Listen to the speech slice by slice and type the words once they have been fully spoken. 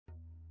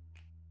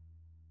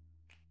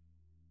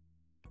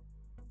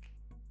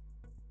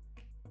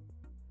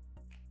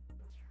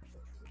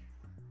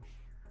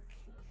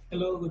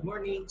Hello, good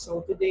morning.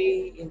 So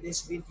today in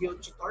this video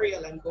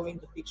tutorial, I'm going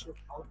to teach you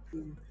how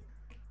to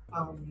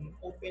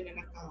open an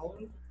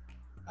account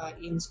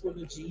in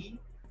Schoology,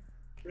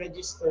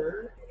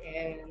 register,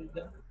 and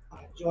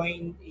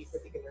join a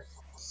particular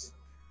course.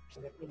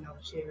 So let me now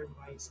share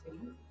my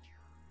screen.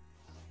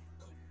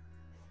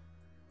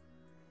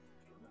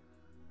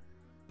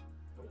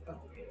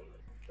 Okay,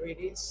 here it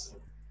is.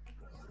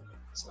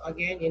 So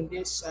again, in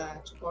this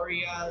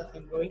tutorial,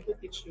 I'm going to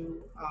teach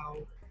you how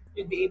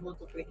you'll be able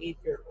to create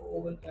your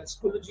own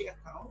Schoology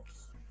account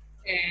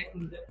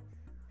and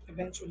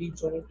eventually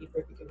join a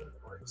particular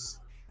course.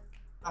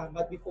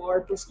 But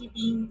before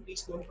proceeding,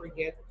 please don't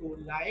forget to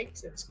like,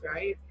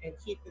 subscribe, and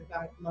hit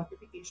that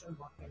notification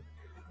button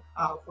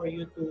for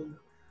you to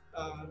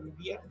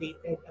be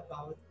updated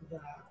about the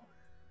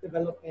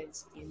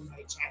developments in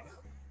my channel.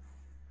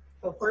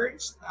 So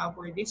first,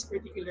 for this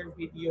particular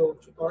video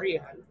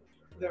tutorial,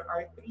 there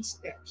are three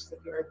steps that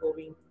you are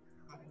going,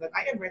 that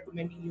I am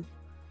recommending you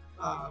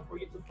for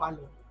you to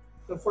follow.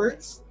 So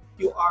first,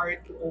 you are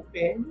to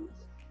open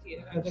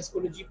the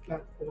Schoology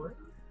platform.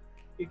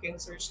 You can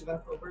search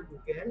that over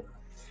Google.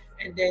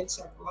 And then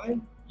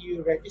second,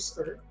 you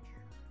register.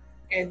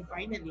 And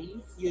finally,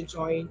 you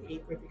join a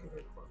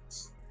particular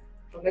course.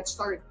 So let's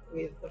start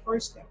with the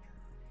first step.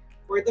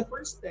 For the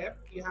first step,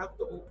 you have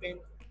to open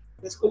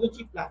the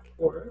Schoology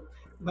platform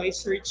by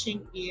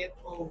searching it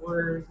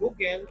over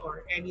Google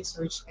or any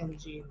search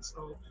engine.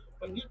 So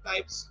when you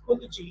type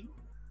Schoology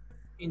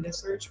in the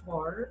search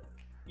bar,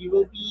 you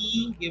will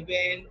be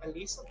given a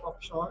list of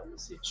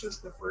options. You choose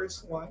the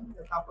first one,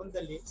 the top on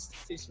the list,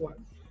 this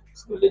one,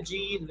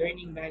 Schoology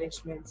Learning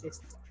Management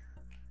System.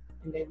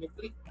 And then you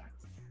click that.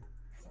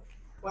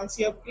 Once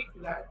you have clicked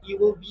that, you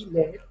will be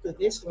led to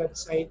this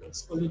website of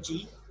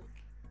Schoology,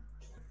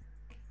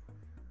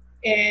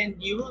 and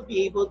you will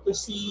be able to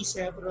see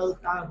several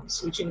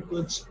tabs, which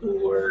includes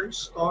tours,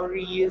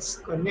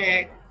 stories,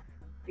 connect,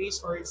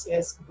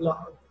 resources,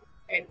 blog,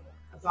 and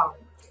about.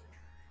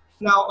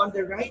 Now, on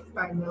the right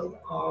panel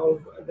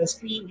of the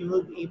screen, you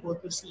will be able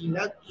to see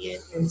login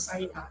and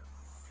sign up.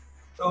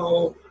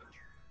 So,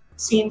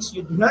 since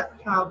you do not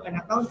have an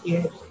account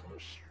yet,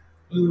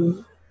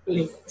 you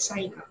click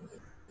sign up.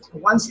 So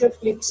once you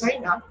click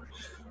sign up,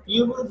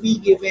 you will be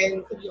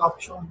given three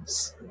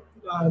options.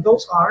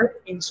 Those are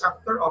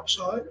instructor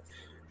option,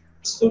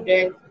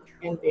 student,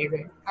 and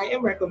parent. I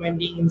am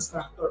recommending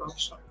instructor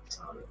option.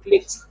 So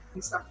click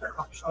instructor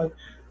option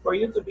for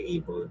you to be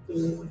able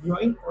to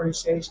join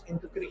courses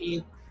and to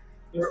create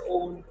your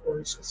own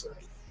courses.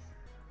 Right?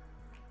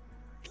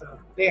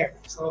 There.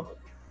 So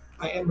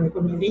I am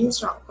recommending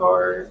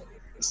instructor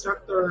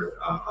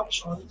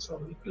option. So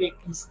we click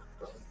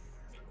instructor.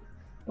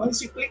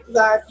 Once you click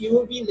that, you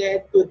will be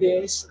led to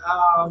this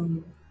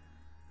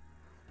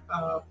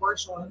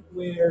portion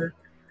where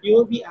you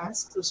will be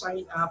asked to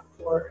sign up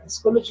for a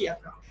Schoology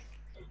account.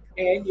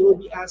 And you will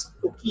be asked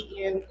to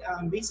key in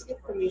basic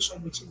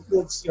information, which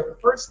includes your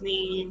first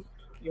name,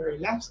 your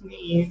last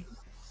name,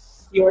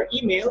 your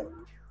email,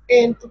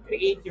 and to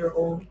create your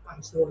own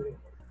password.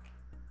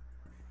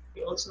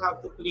 You also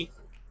have to click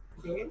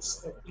this,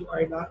 that you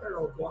are not a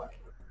robot,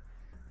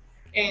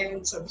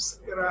 and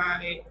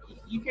subscribe.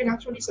 You can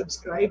actually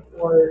subscribe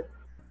or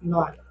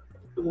not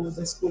to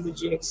the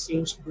Schoology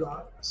Exchange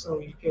blog. So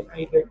you can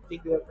either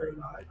click that or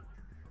not.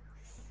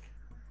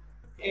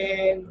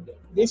 And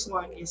this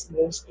one is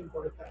most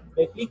important.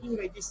 By clicking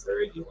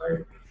register, you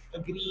are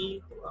agreeing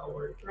to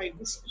our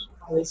privacy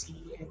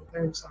policy and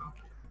terms of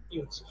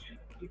use.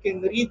 You can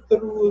read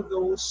through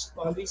those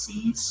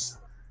policies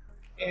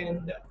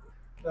and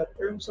the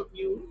terms of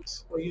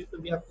use for you to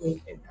be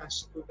acquainted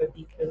as to the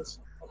details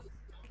of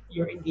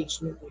your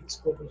engagement with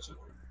Schoology.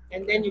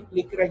 And then you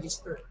click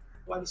register.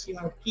 Once you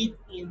have keyed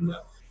in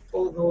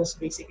all those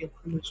basic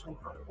information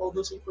or all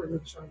those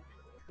information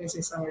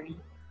necessary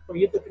for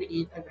you to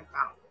create an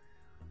account.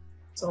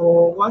 So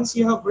once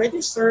you have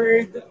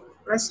registered,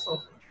 press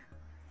off.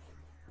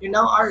 You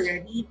now are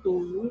ready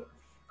to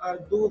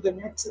do the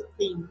next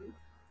thing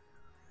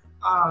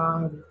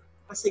um,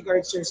 as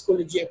regards your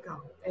Schoology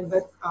account. And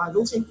that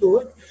those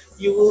include,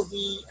 you will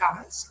be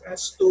asked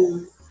as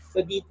to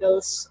the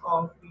details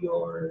of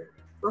your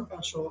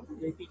profession,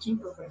 your teaching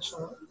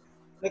profession,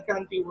 the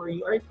country where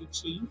you are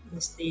teaching,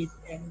 the state,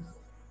 and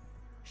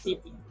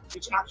city,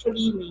 which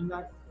actually may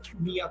not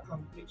be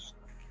accomplished.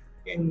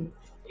 You can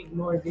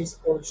ignore this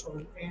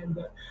portion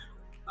and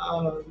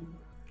um,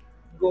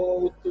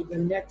 go to the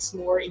next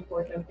more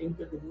important thing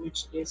to do,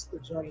 which is to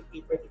join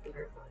a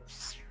particular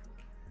course.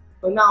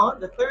 So now,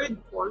 the third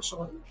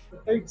portion, the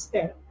third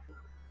step,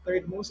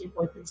 third most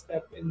important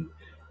step in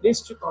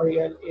this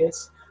tutorial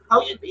is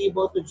how you'll be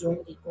able to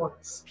join a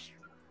course.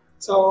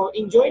 So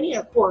in joining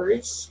a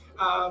course,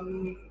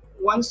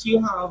 once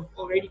you have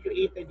already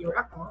created your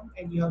account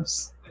and you have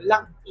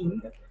logged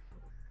in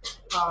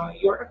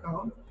your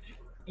account,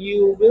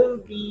 you will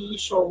be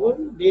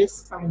shown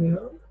this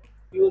panel.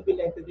 You will be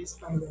led to this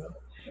panel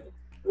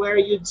where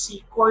you'd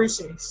see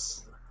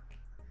courses.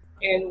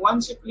 And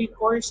once you click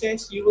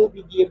courses, you will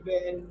be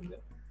given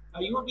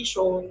You will be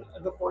shown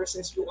the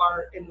courses you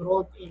are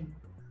enrolled in.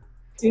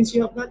 Since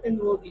you have not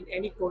enrolled in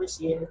any course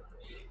yet,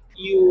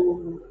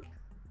 you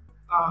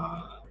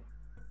uh,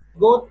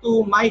 go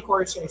to My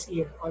Courses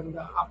here on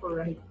the upper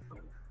right.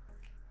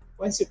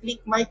 Once you click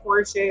My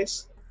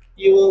Courses,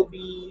 you will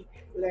be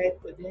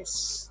led to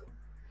this,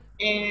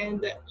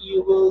 and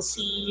you will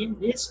see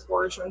this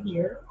portion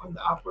here on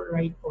the upper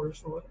right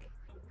portion.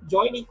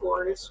 Join a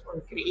course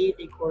or create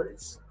a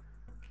course,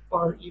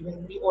 or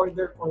even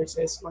reorder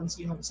courses once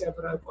you have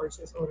several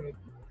courses already.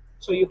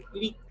 So you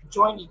click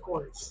join a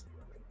course.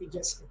 You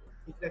just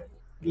click that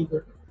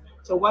bigger.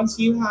 So once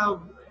you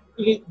have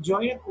clicked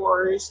join a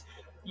course,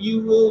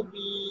 you will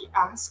be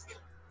asked,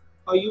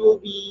 or you will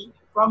be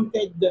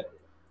prompted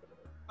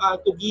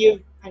to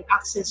give an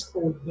access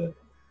code,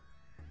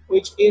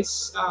 which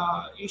is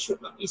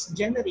is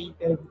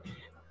generated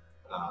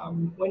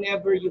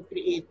whenever you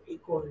create a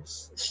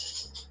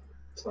course.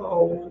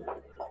 So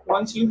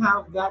once you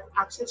have that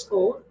access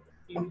code,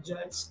 you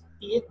just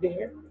key it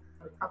there,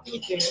 or copy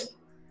it there,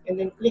 and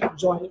then click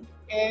join,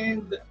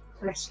 and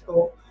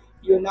presto,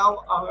 you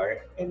now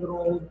are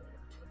enrolled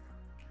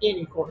in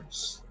a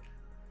course.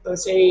 So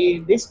say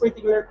this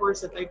particular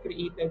course that I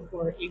created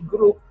for a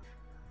group,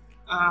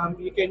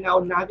 you can now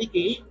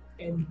navigate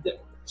and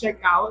check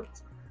out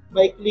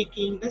by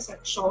clicking the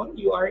section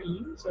you are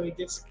in. So you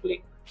just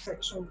click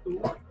section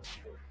 2,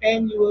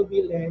 and you will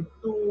be led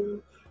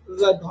to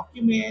the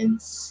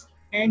documents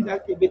and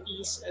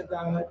activities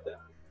that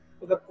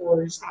the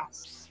course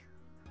has,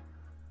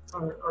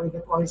 or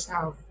the course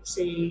have.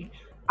 Say,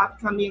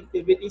 upcoming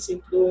activities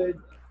include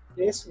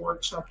this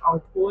workshop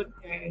output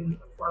and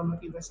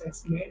formative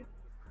assessment.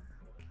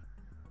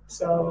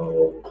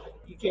 So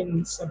you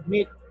can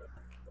submit,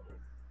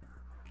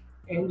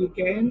 and you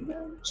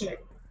can check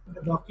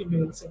the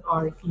documents that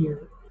are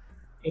here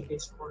in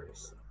this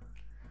course.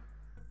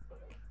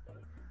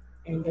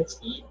 And that's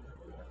it.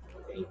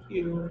 Thank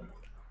you.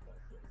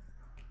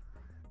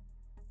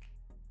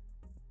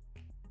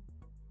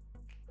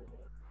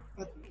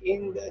 But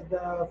in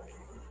the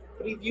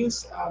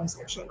previous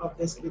section of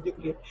this video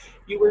clip,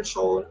 you were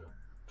shown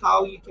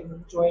how you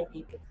can join a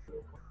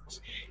particular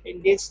course.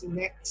 In this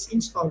next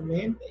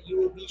installment, you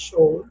will be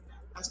shown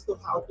as to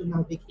how to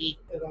navigate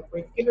the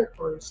particular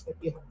course that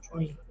you have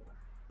joined.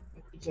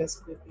 Let me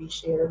just quickly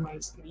share my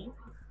screen.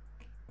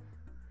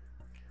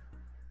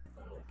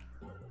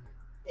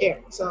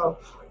 There. So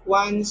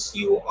once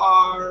you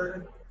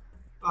are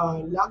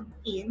logged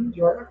in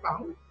your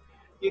account,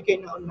 you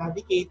can now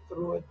navigate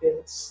through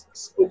this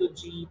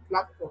Schoology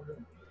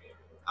platform.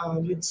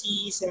 You'd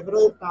see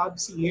several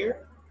tabs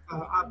here: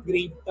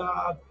 upgrade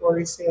tab,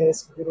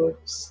 courses,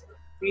 groups,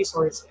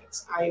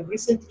 resources. I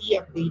recently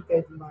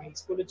updated my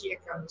Schoology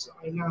account, so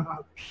I now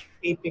have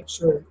a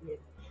picture with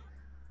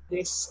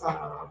this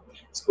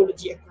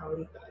Schoology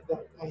account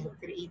that I have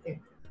created.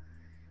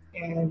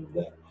 And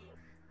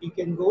you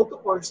can go to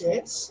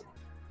courses,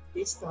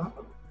 this tab,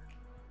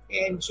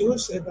 and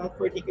choose that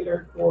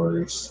particular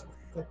course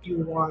that you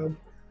want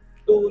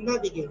to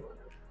navigate.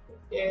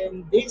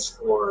 In this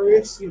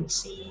course, you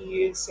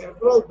see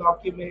several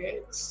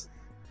documents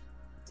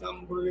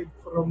numbered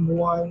from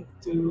 1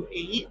 to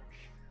 8,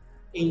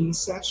 a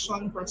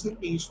session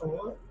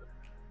presentation,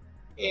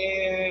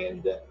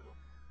 and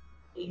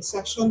a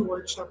session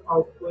workshop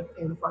output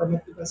and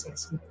formative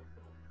assessment.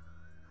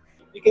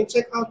 You can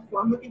check out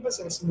formative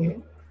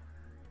assessment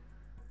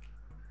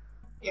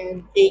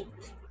and take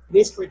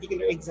this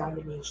particular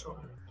examination.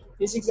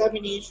 This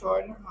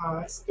examination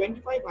has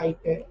 25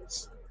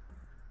 items,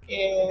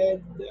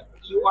 and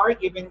you are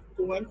given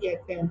 20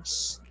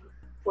 attempts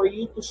for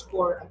you to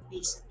score at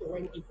least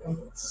 20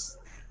 points.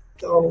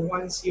 So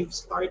once you've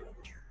started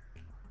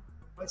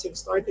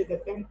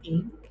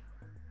attempting,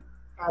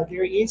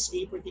 there is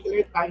a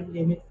particular time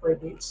limit for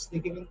this. The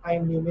given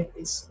time limit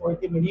is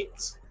 40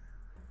 minutes.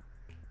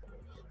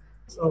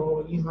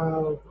 So you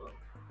have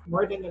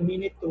more than a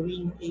minute to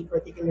win a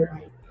particular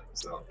item.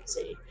 So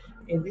say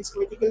in this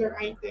particular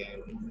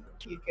item,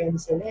 you can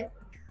select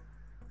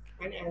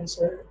an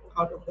answer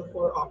out of the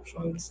four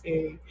options.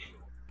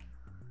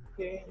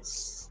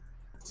 This,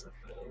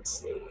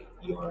 say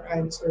your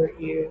answer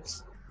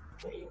is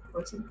say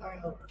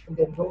percentile and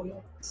then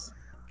bonus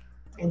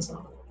and so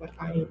on. But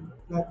I'm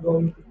not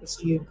going to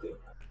proceed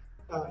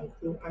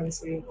to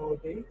answering all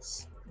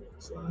this.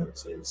 So I'll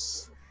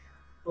just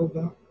go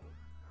back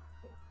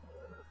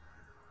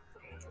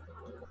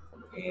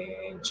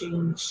and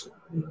change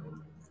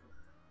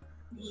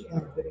the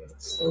address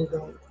so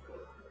that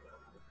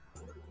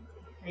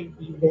I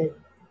be led.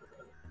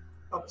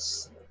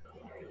 Oops.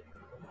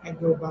 I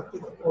go back to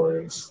the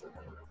course,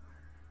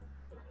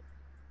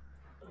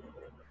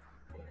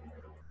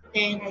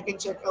 and I can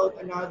check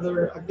out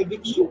another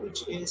activity,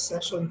 which is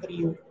session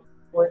 3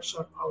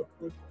 workshop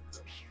output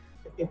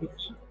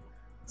activity.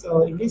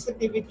 So in this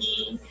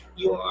activity,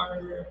 you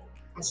are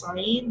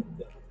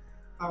assigned,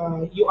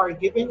 you are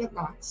given a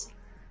task,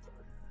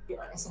 you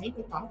are assigned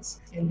a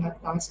task, and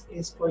that task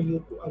is for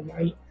you to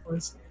align or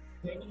set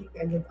any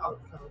intended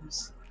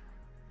outcomes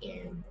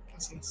and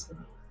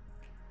assessment.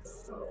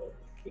 So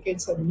You can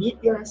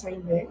submit your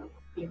assignment.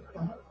 Click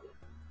that.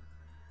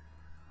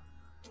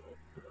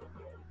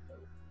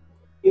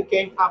 You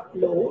can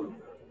upload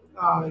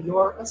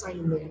your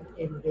assignment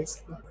in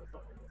this platform.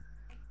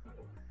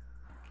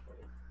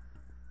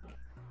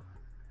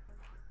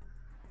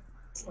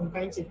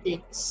 Sometimes it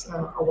takes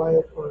a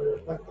while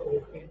for that to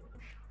open.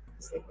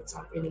 It's like what's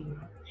happening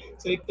now.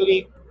 So you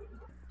click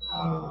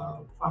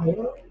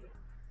file,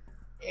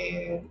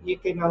 and you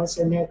can now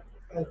select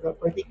the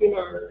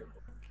particular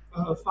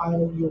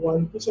file you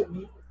want to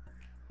submit.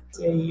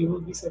 Say you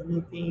will be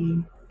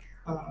submitting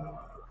uh,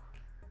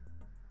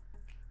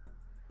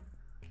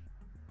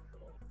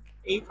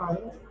 a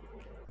file,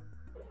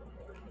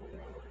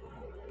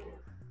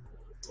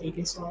 say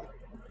this one,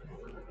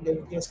 then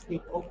you just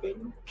click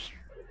open,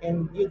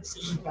 and you'd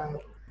see that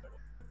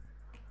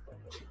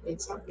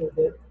it's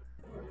uploaded.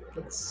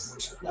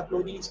 It's the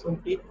uploading is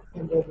complete,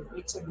 and then you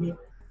click submit,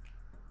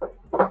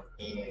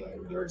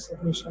 and your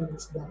submission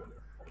is done.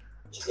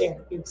 There,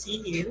 you can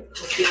see here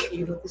that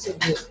you're able to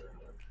submit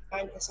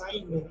an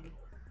assignment.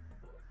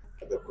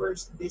 But of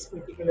course, this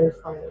particular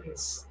file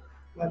is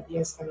not the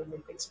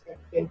assignment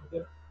expected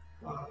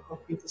of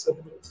you to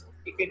submit.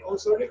 You can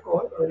also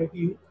record or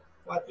review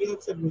what you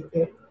have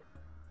submitted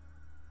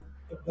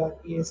if that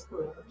is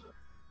correct.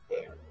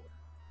 There.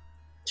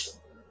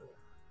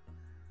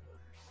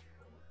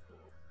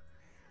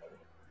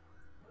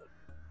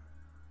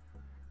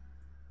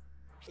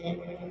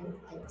 And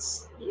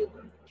that's it.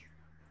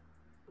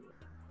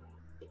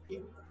 Thank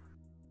you.